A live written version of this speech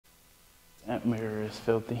That mirror is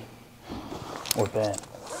filthy. Or bad.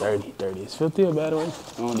 Dirty. Is filthy or bad way? I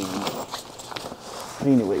don't even know. But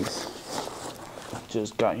anyways,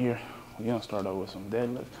 just got here. We're gonna start out with some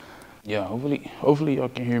deadlifts. Yeah, hopefully y'all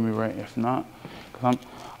can hear me right. If not, cause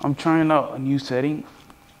I'm trying out a new setting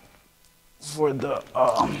for the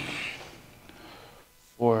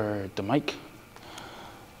mic.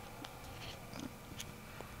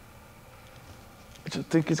 Which I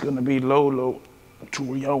think it's gonna be low to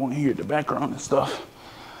where y'all won't hear the background and stuff.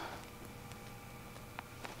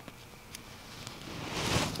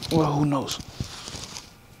 Well, who knows?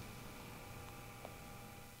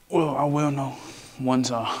 Well, I will know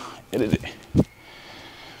once I edit it.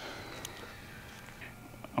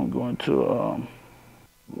 I'm going to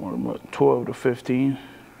warm up 12 to 15.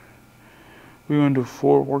 We're gonna do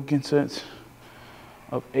 4 working sets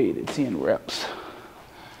of 8 to 10 reps.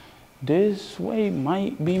 This way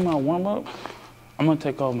might be my warm up. I'm gonna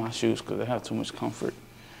take off my shoes because they have too much comfort.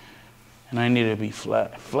 And I need to be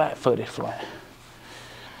flat-footed.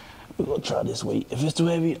 We're gonna try this weight. If it's too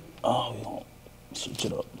heavy, we're gonna switch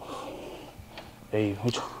it up. Hey,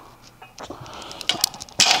 which one?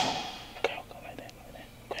 Okay, I'll go like that.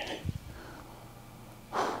 Okay.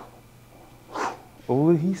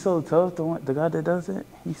 Oh, he's so tough. The guy that does it,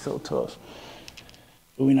 he's so tough.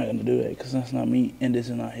 But we're not gonna do that because that's not me, and this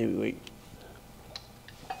is not heavyweight.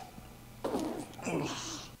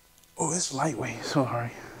 Oh, it's lightweight.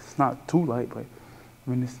 Sorry, it's not too light, but I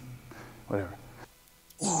mean it's whatever.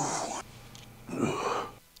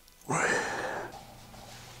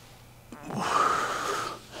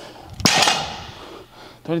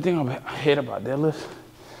 The only thing I hate about deadlifts,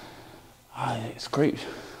 it scrapes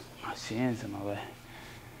my shins and all that.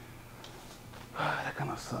 That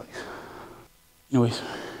kind of sucks. Anyways,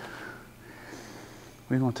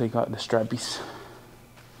 we're gonna take out the strappies.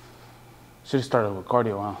 Should've started with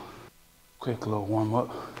cardio, huh? Quick little warm up,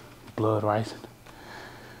 blood rising.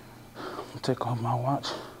 I'm gonna take off my watch.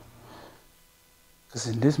 Cause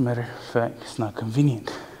in this matter of fact, it's not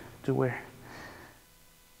convenient to wear.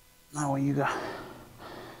 Not when you got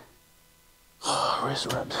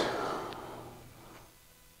wrist wraps.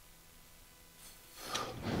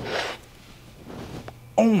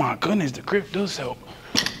 Oh my goodness, the grip does help.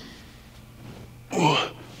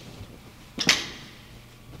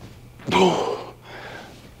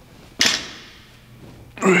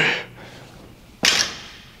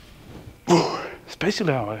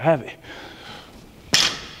 Especially how I have it.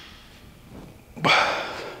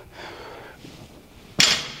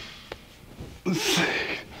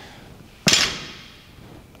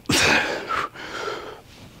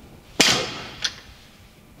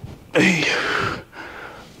 Hey.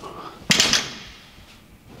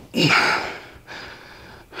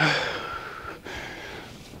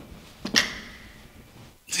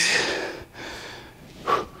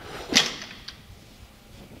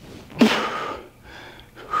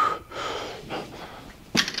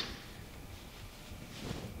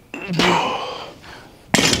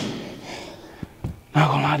 Not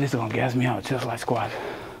gonna lie, this is gonna gas me out just like squats.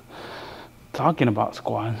 Talking about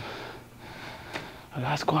squats, I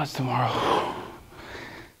got squats tomorrow.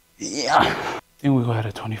 Yeah. Then we go ahead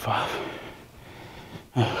at 25.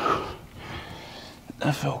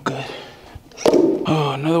 That felt good.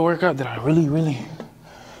 Oh, another workout that I really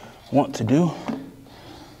want to do,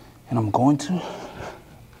 and I'm going to.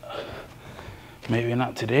 Maybe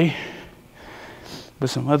not today, but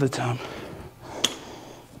some other time.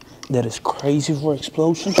 That is crazy for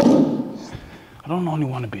explosion. I don't only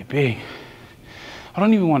want to be big. I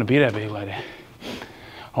don't even want to be that big like that.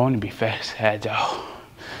 I want to be fast, agile,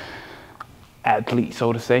 athlete,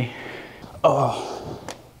 so to say. Yeah,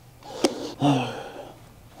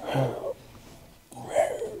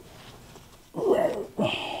 we're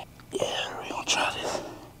gonna try this.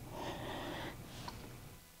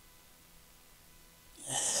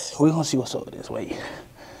 We're gonna see what's up with this weight.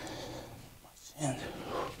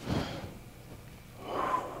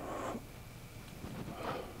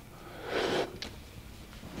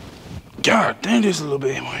 God damn, this is a little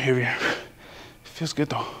bit more heavier. Feels good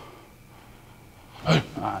though. I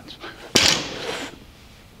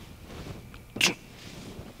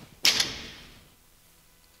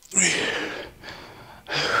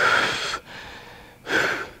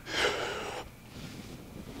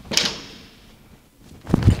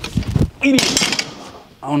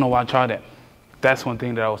don't know why I tried that. That's one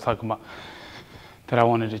thing that I was talking about that I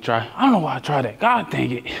wanted to try. I don't know why I tried that. God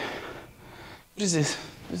dang it. What is this?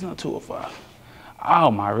 It's not 205. Ow,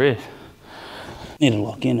 my wrist. Need to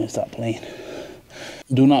lock in and stop playing.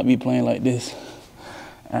 Do not be playing like this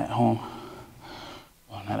at home.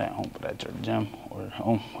 Oh, Not at home, but at your gym or at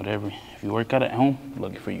home, whatever. If you work out at home,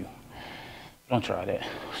 lucky for you. Don't try that.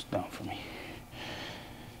 It's dumb for me.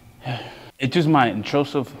 Yeah. It's just my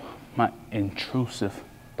intrusive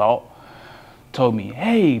thought told me,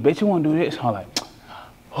 hey, bet you want to do this. I'm like,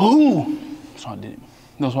 ooh. So I did it.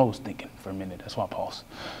 That's what I was thinking for a minute. That's why I paused.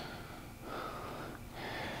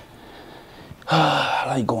 I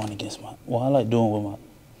like going against I like doing with my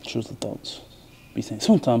intrusive thoughts. Be saying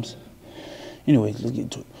sometimes. Anyways, let's get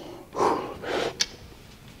into it.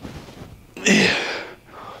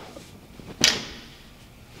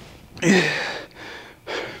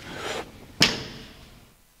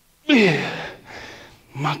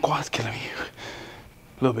 My quad's killing me.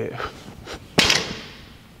 A little bit.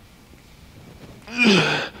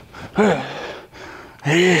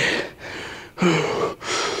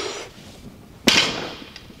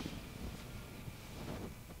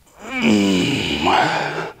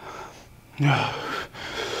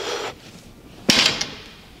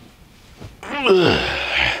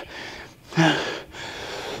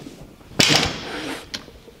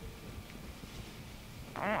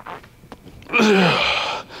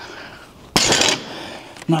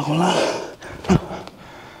 Not gonna lie.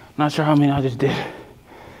 Not sure how many I just did.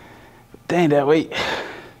 Dang that weight.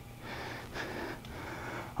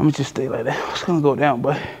 I'm gonna just stay like that. It's gonna go down,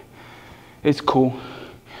 but it's cool.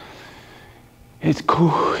 It's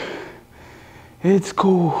cool. It's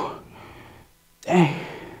cool. Dang.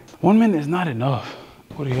 1 minute is not enough.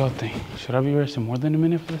 What do y'all think? Should I be resting more than a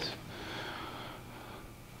minute for this?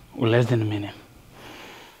 Or less than a minute?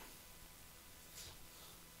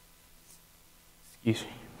 Excuse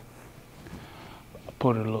me. I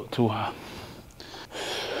put it a little too high.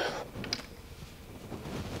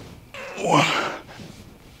 1,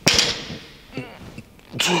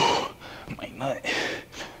 2, might not.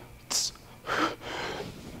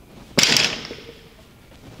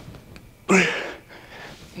 3,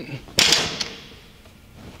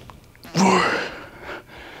 4.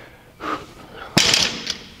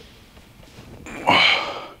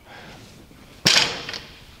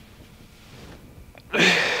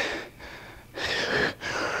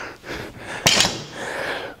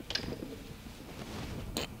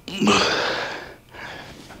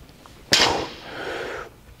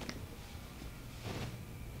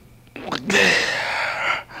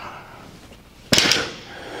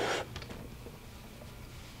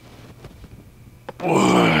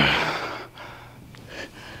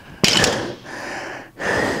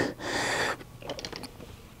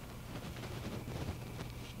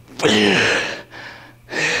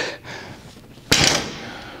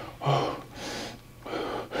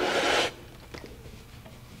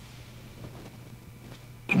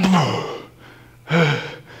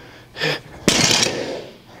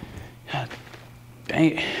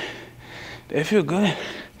 Dang it. They feel good.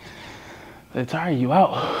 They tire you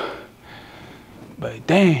out. But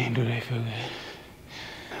dang, do they feel good.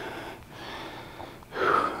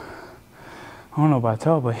 I don't know about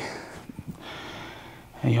y'all, but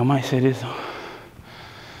and y'all might say this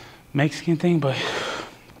Mexican thing, but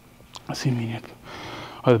I see many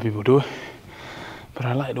other people do it. But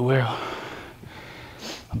I like to wear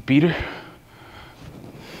a beater.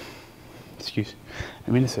 Excuse me.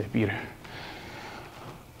 I mean to say beater.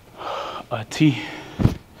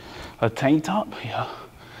 A tank top, yeah,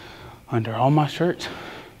 under all my shirts,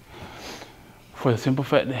 for the simple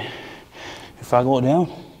fact that if I go down,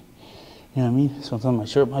 you know what I mean, sometimes my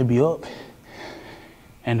shirt might be up,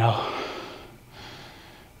 and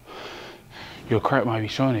your crap might be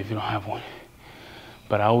showing if you don't have one.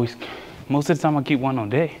 But most of the time I keep one on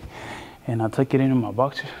deck, and I tuck it into my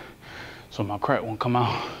boxers, so my crap won't come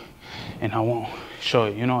out, and I won't show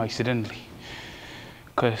it, accidentally.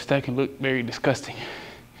 Because that can look very disgusting.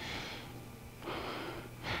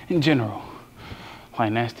 In general,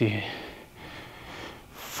 like nasty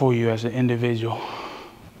for you as an individual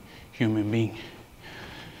human being.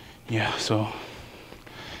 Yeah, so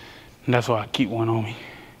that's why I keep one on me.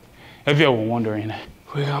 If y'all were wondering,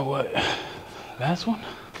 we got what? Last one?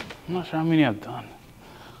 I'm not sure how many I've done.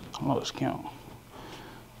 I lost count.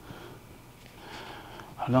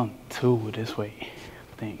 I've done 2 with this weight,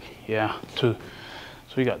 I think. Yeah, 2.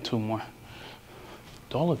 So we got 2 more.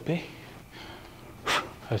 Do I look big?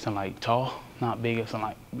 It's like tall. Not big, it's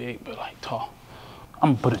like big, but like tall.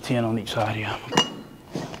 I'm gonna put a 10 on each side here.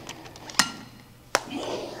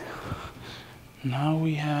 Now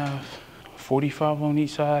we have 45 on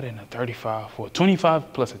each side and a 35. Well,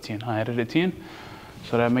 25 plus a 10. I added a 10.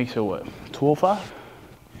 So that makes it what? 205?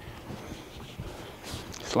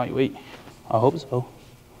 It's lightweight. I hope so.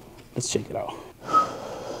 Let's check it out.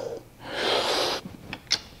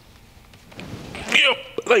 Yep,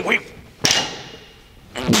 Like, wait.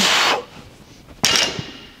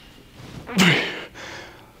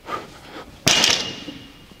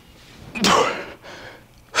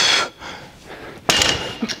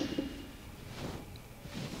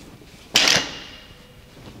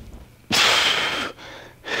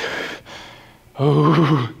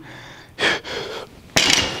 Oh.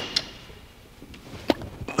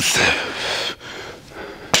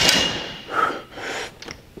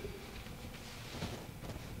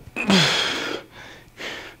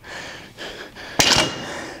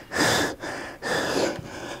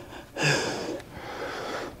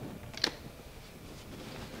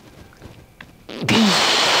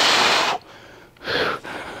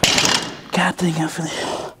 God dang, I feel it.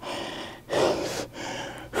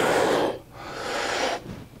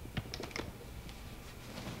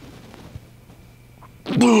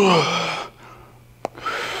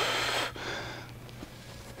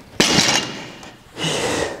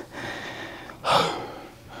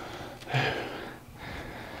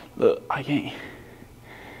 Look, I can't.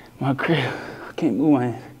 My crib, I can't move my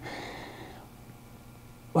hand.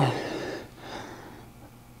 What?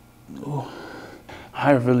 Oh,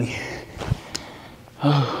 I really.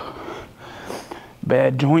 Oh,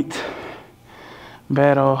 bad joints.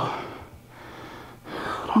 Bad, I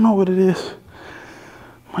don't know what it is.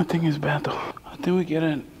 My thing is bad though. I think we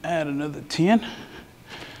can add another 10. And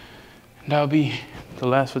that'll be the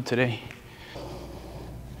last for today.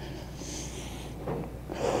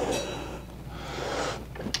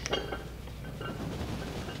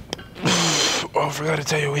 Oh, I forgot to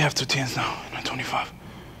tell you, we have 2 10s now, not 25.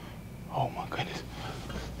 Oh my goodness.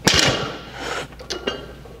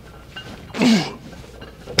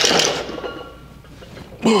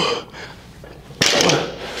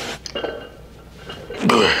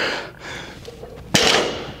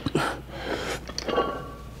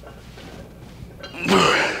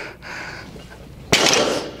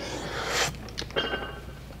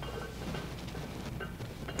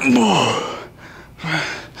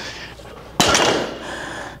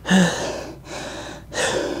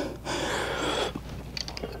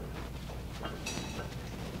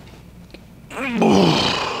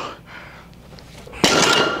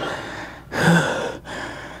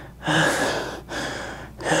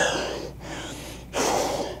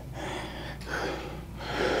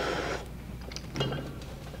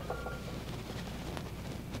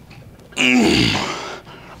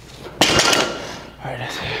 Alright,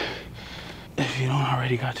 that's it. If you don't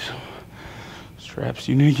already got you some straps,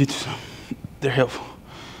 you need to get you some. They're helpful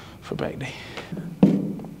for back day.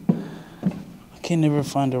 I can never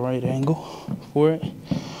find the right angle for it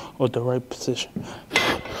or the right position.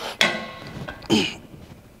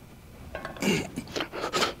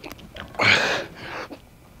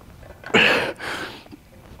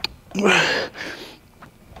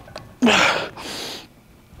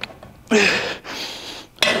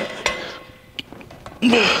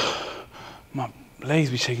 My legs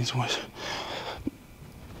be shaking so much.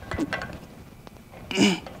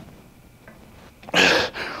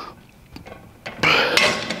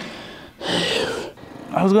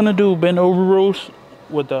 I was gonna do bend over rows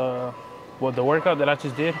with the workout that I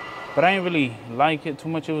just did, but I didn't really like it too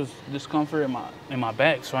much. It was discomfort in my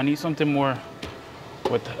back, so I need something more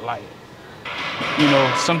with like, you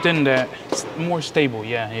know, something that's more stable.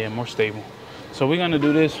 Yeah, more stable. So we're gonna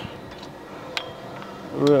do this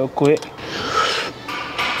real quick.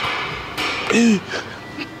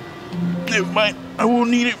 Never mind, I won't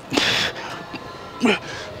need it.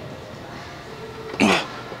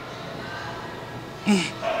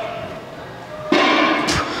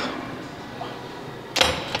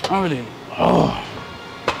 I really,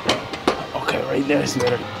 okay, right there is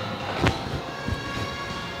better.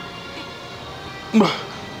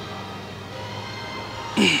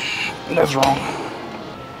 That's wrong.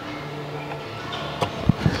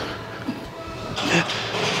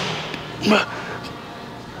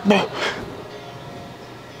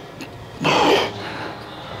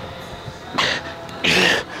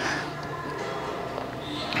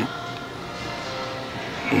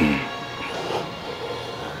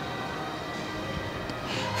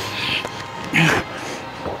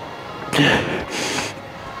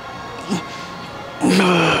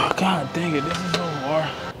 God dang it, this is so hard.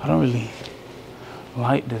 I don't really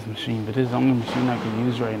like this machine, but this is the only machine I can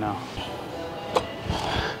use right now.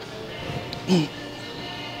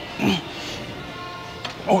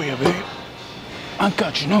 Oh yeah, baby. I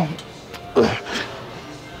got you, no.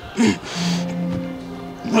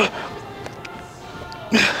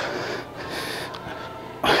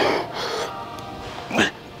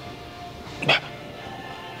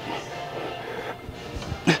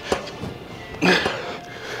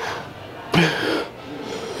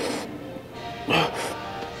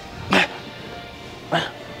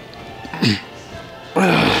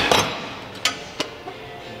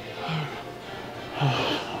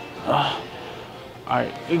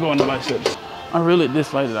 going to biceps. I really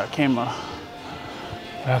dislike that I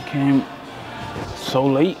came so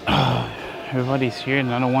late. Everybody's here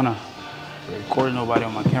and I don't want to record nobody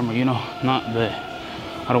on my camera, you know. Not that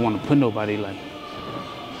I don't want to put nobody, like,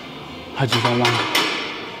 I just don't want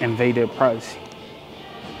to invade their privacy.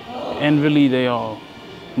 And really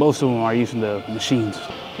most of them are using the machines.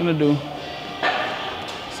 Gonna do,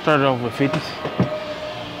 start off with 50s.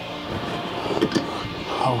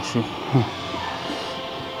 Oh shoot.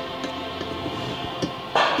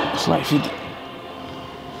 It's like 50.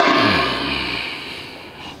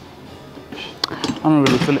 I don't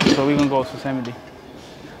really feel it, so we're gonna go to 70.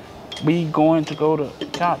 We going to go to,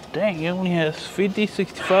 god dang, it only has 50,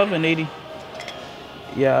 65, and 80.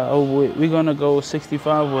 Yeah, we're gonna go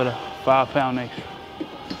 65 with a 5 pound extra.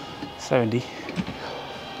 70.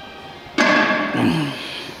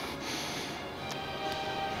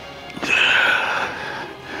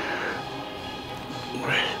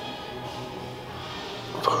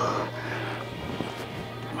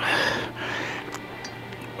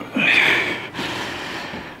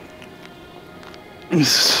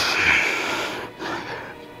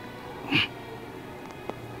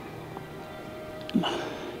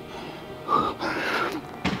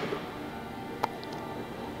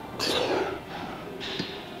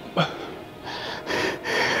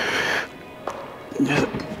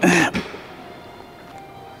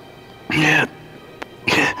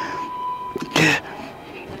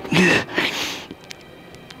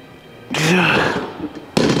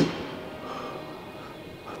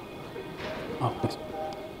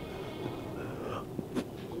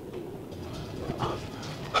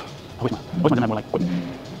 What's my more like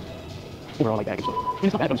overall like baggage?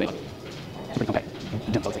 It's not bad, but I'm saying like, it's pretty compact.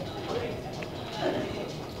 Jump so thick.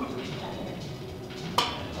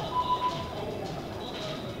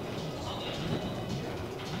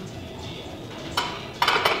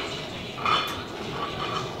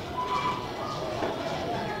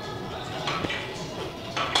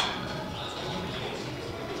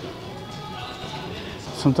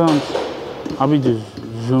 Sometimes I'll be just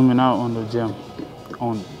zooming out on the gym,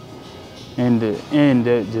 in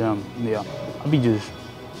that gym. Yeah, I'll be just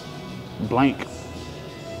blank.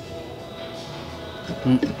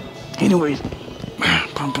 Anyways,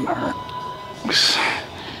 pumping hurt.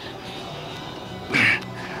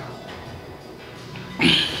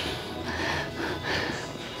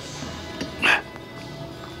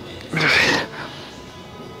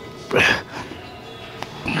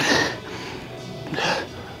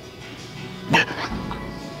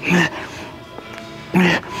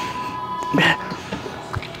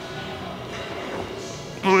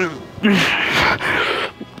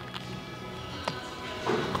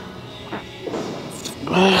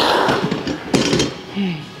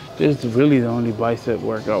 This is really the only bicep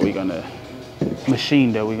workout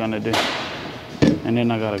machine that we're gonna do. And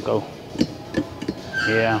then I gotta go.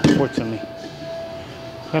 Yeah, unfortunately.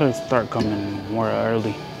 Gotta start coming more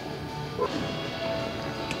early.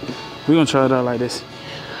 We're gonna try it out like this.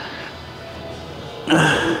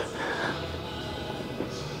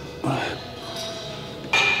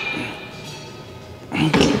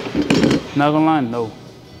 Not gonna lie, no.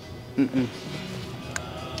 We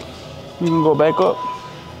can go back up.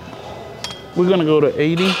 We're gonna go to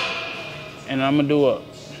 80, and I'm gonna do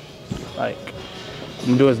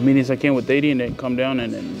as many as I can with 80, and then come down,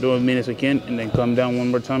 and then do as many as I can, and then come down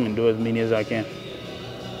one more time and do as many as I can.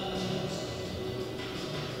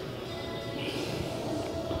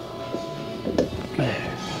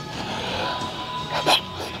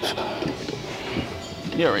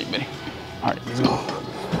 Yeah, right, buddy. All right, let's go.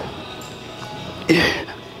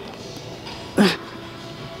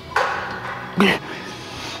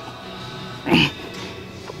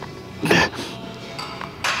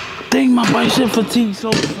 Dang, my bicep fatigue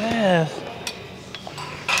so fast.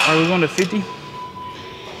 Are we going to 50?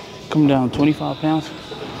 Come down 25 pounds.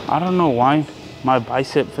 I don't know why my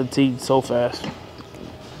bicep fatigued so fast.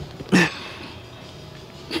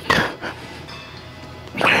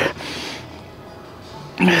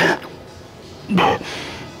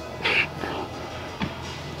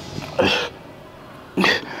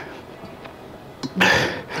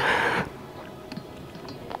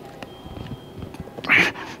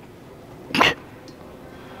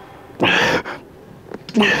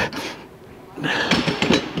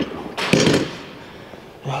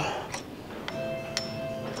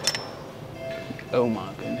 Oh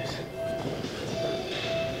my goodness.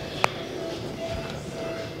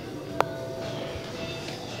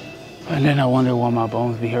 And then I wonder why my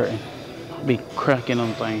bones be hurting. I be cracking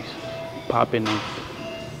on things, popping them.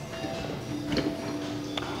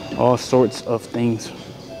 All sorts of things.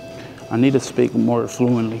 I need to speak more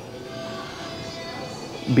fluently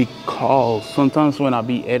because sometimes when I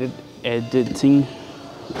be editing,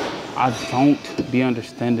 I don't be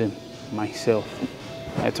understanding myself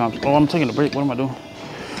at times. Oh, I'm taking a break. What am I doing?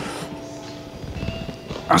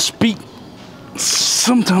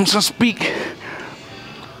 Sometimes I speak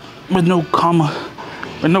with no comma,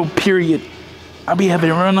 with no period. I be having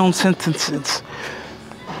run-on sentences.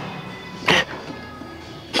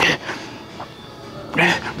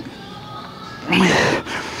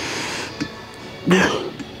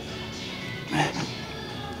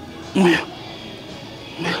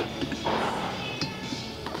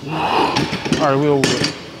 All right, we over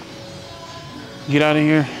it. Get out of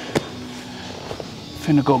here.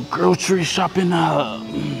 Finna go grocery shopping. Not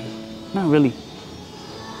really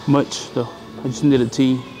much though. I just need a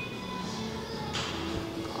tea.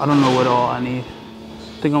 I don't know what all I need.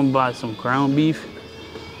 I think I'm gonna buy some ground beef.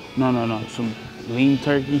 No, some lean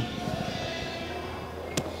turkey.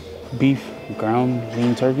 Beef, ground,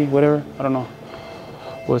 lean turkey, whatever. I don't know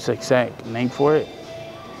what's the exact name for it.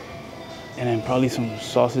 And then probably some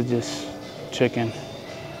sausages, chicken.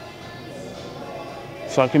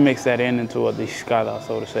 So I can mix that into a discada,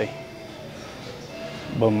 so to say.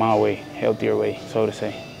 But my way, healthier way, so to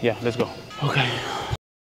say. Yeah, let's go. Okay.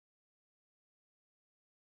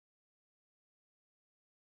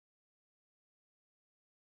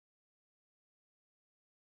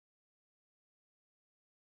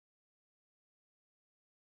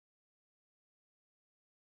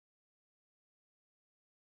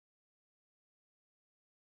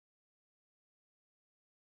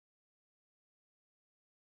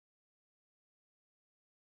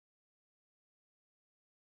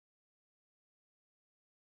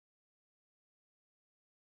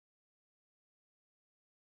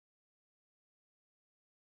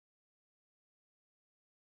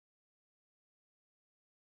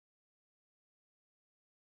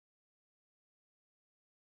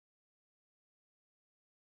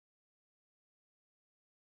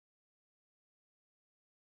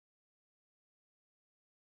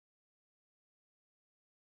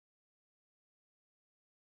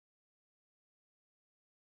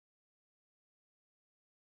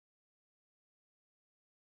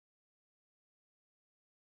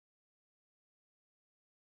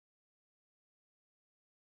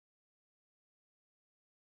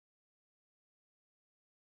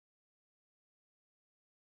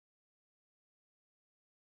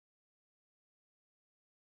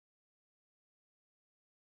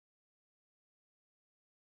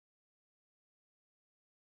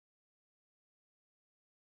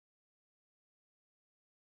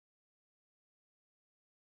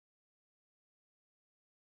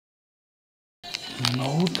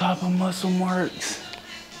 No type of muscle marks.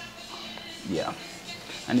 Yeah,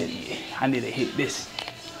 I need to hit this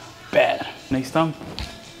bad. Next time,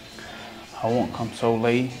 I won't come so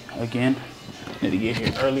late again. Need to get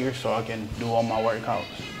here earlier so I can do all my workouts.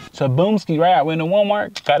 So boomski, right? I went to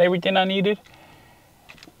Walmart, got everything I needed,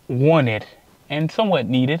 wanted, and somewhat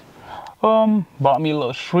needed. Bought me a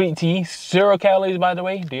little sweet tea, 0 calories, by the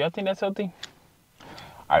way. Do y'all think that's healthy?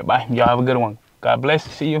 All right, bye. Y'all have a good one. God bless.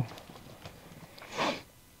 See you.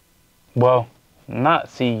 Well, not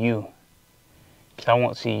see you. Cause I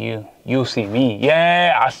won't see you. You'll see me.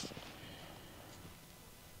 Yeah.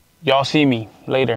 Y'all see me later.